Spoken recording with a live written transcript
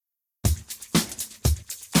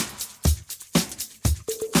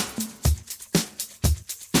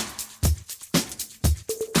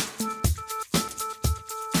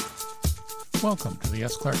Welcome to the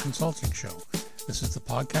S. Clark Consulting Show. This is the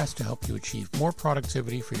podcast to help you achieve more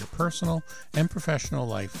productivity for your personal and professional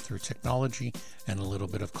life through technology and a little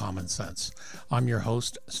bit of common sense. I'm your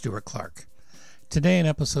host, Stuart Clark. Today in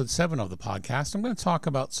episode 7 of the podcast, I'm going to talk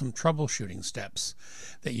about some troubleshooting steps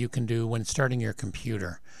that you can do when starting your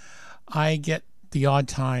computer. I get the odd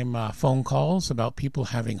time phone calls about people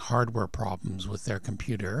having hardware problems with their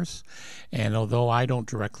computers. And although I don't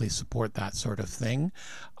directly support that sort of thing,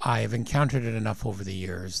 I've encountered it enough over the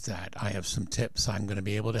years that I have some tips I'm going to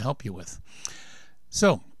be able to help you with.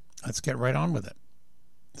 So let's get right on with it.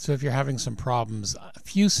 So if you're having some problems, a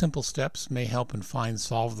few simple steps may help and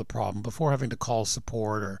solve the problem before having to call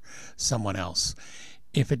support or someone else.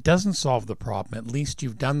 If it doesn't solve the problem, at least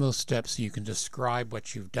you've done those steps so you can describe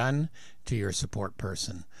what you've done to your support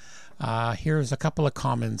person. Here's a couple of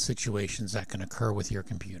common situations that can occur with your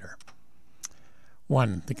computer.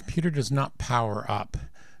 1, the computer does not power up.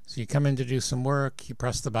 So you come in to do some work, you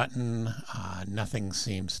press the button, nothing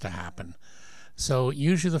seems to happen. So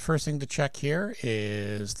usually the first thing to check here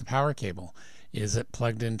is the power cable. Is it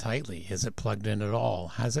plugged in tightly? Is it plugged in at all?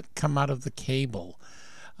 Has it come out of the cable?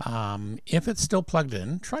 If it's still plugged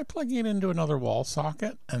in, try plugging it into another wall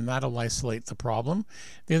socket, and that'll isolate the problem.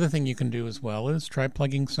 The other thing you can do as well is try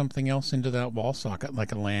plugging something else into that wall socket,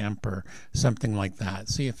 like a lamp or something like that.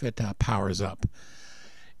 See if it powers up.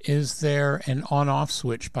 Is there an on-off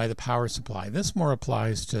switch by the power supply? This more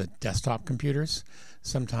applies to desktop computers.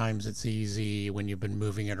 Sometimes it's easy when you've been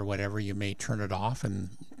moving it or whatever, you may turn it off, and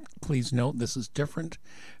please note this is different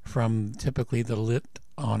from typically the lit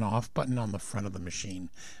on-off button on the front of the machine.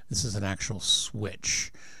 This is an actual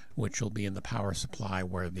switch, which will be in the power supply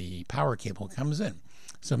where the power cable comes in.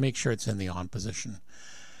 So make sure it's in the on position.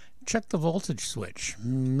 Check the voltage switch.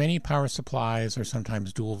 Many power supplies are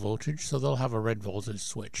sometimes dual voltage, so they'll have a red voltage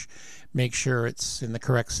switch. Make sure it's in the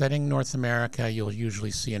correct setting. North America, you'll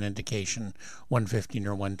usually see an indication 115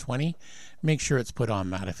 or 120. Make sure it's put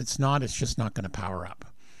on that. If it's not, it's just not going to power up.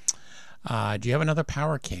 Do you have another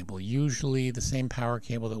power cable? Usually the same power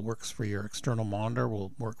cable that works for your external monitor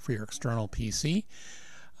will work for your external PC.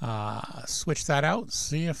 Switch that out,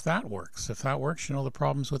 see if that works. If that works, you know the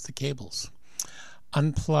problem's with the cables.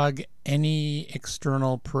 Unplug any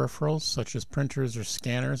external peripherals such as printers or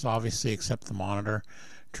scanners, obviously except the monitor.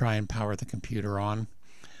 Try and power the computer on.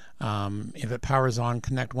 If it powers on,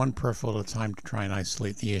 connect one peripheral at a time to try and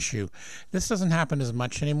isolate the issue. This doesn't happen as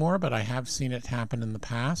much anymore, but I have seen it happen in the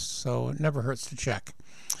past, so it never hurts to check.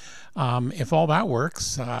 If all that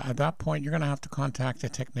works, at that point you're going to have to contact a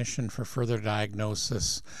technician for further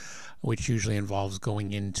diagnosis, which usually involves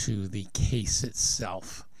going into the case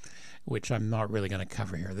itself, which I'm not really going to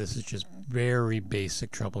cover here. This is just very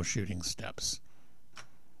basic troubleshooting steps.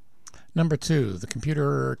 Number 2, the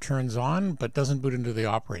computer turns on but doesn't boot into the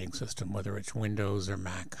operating system, whether it's Windows or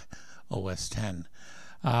Mac OS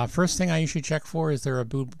X. First thing I usually check for, is there a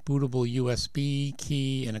bootable USB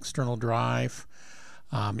key, an external drive?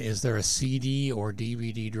 Is there a CD or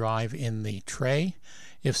DVD drive in the tray?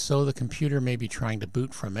 If so, the computer may be trying to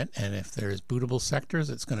boot from it, and if there's bootable sectors,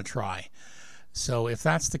 it's going to try. So if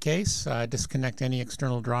that's the case, disconnect any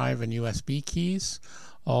external drive and USB keys.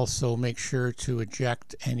 Also make sure to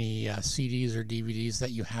eject any CDs or DVDs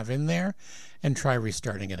that you have in there and try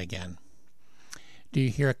restarting it again. Do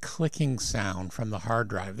you hear a clicking sound from the hard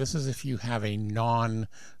drive? This is if you have a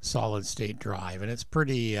non-solid state drive, and it's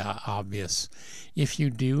pretty obvious. If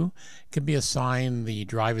you do, it could be a sign the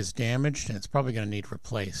drive is damaged and it's probably going to need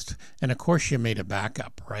replaced. And of course you made a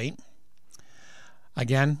backup, right?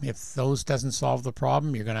 Again, if those doesn't solve the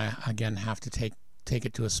problem, you're going to again have to take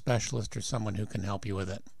it to a specialist or someone who can help you with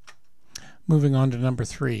it. Moving on to number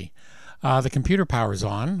 3. The computer powers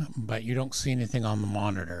on, but you don't see anything on the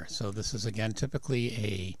monitor. So this is again typically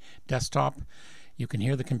a desktop. You can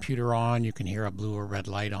hear the computer on, you can hear a blue or red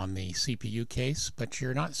light on the CPU case, but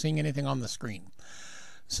you're not seeing anything on the screen.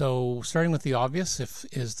 So starting with the obvious,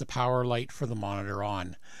 is the power light for the monitor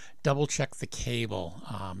on? Double check the cable.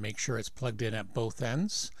 Make sure it's plugged in at both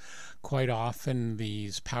ends. Quite often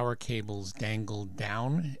these power cables dangle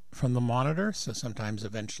down from the monitor, so sometimes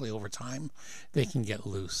eventually over time they can get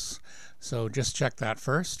loose. So just check that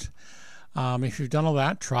first. If you've done all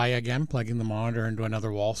that, try again plugging the monitor into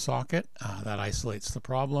another wall socket. That isolates the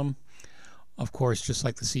problem. Of course, just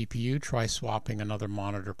like the CPU, try swapping another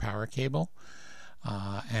monitor power cable.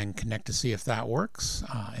 And connect to see if that works.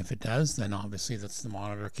 If it does, then obviously that's the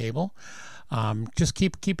monitor cable. Just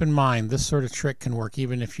keep in mind, this sort of trick can work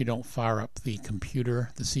even if you don't fire up the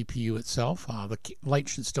computer, the CPU itself. The light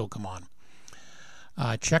should still come on.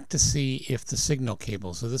 check to see if the signal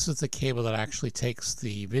cable, so this is the cable that actually takes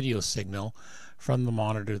the video signal from the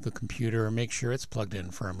monitor to the computer, and make sure it's plugged in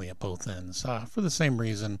firmly at both ends, for the same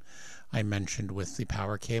reason I mentioned with the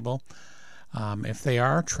power cable. If they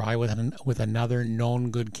are, try with another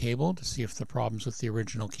known good cable to see if the problem's with the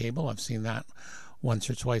original cable. I've seen that once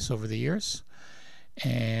or twice over the years.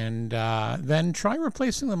 And then try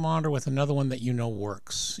replacing the monitor with another one that you know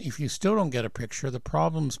works. If you still don't get a picture, the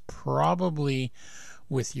problem's probably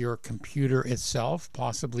with your computer itself,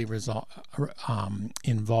 possibly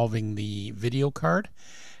involving the video card.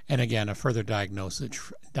 And again, a further diagnostic,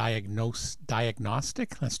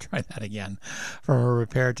 let's try that again, from a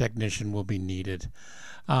repair technician will be needed.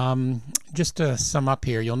 Just to sum up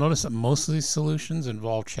here, you'll notice that most of these solutions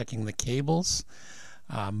involve checking the cables.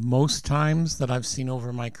 Most times that I've seen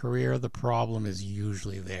over my career, the problem is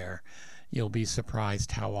usually there. You'll be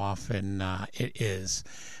surprised how often it is.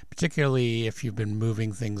 Particularly if you've been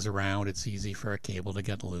moving things around, it's easy for a cable to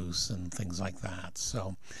get loose and things like that.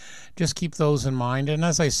 So just keep those in mind. And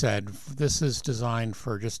as I said, this is designed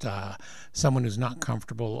for just someone who's not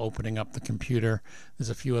comfortable opening up the computer. There's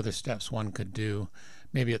a few other steps one could do.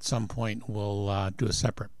 Maybe at some point we'll do a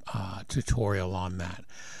separate tutorial on that.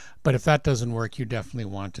 But if that doesn't work, you definitely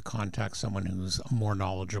want to contact someone who's more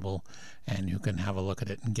knowledgeable and who can have a look at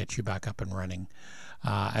it and get you back up and running.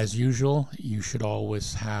 As usual, you should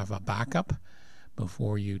always have a backup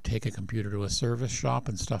before you take a computer to a service shop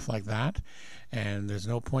and stuff like that. And there's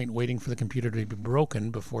no point waiting for the computer to be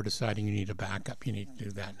broken before deciding you need a backup. You need to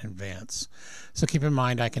do that in advance. So keep in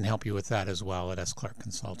mind I can help you with that as well at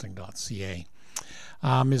sclarkconsulting.ca.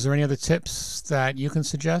 Is there any other tips that you can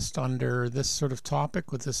suggest under this sort of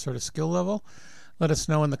topic with this sort of skill level? Let us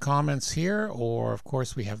know in the comments here, or of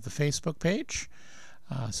course we have the Facebook page.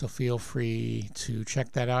 So feel free to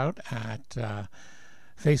check that out at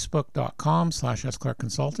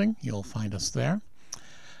facebook.com/sclarkconsulting. You'll find us there.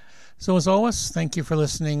 So as always, thank you for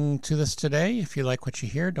listening to this today. If you like what you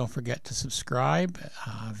hear, don't forget to subscribe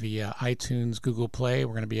via iTunes, Google Play.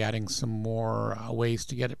 We're going to be adding some more ways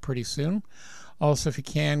to get it pretty soon. Also, if you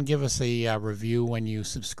can, give us a review when you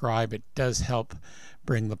subscribe. It does help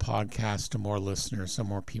bring the podcast to more listeners so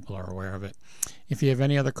more people are aware of it. If you have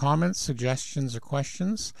any other comments, suggestions, or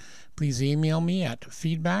questions, please email me at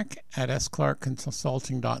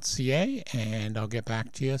feedback@sclarkconsulting.ca, and I'll get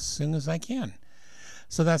back to you as soon as I can.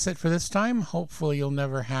 So that's it for this time. Hopefully you'll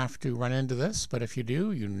never have to run into this, but if you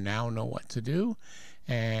do, you now know what to do,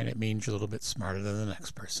 and it means you're a little bit smarter than the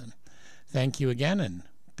next person. Thank you again, and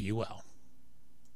be well.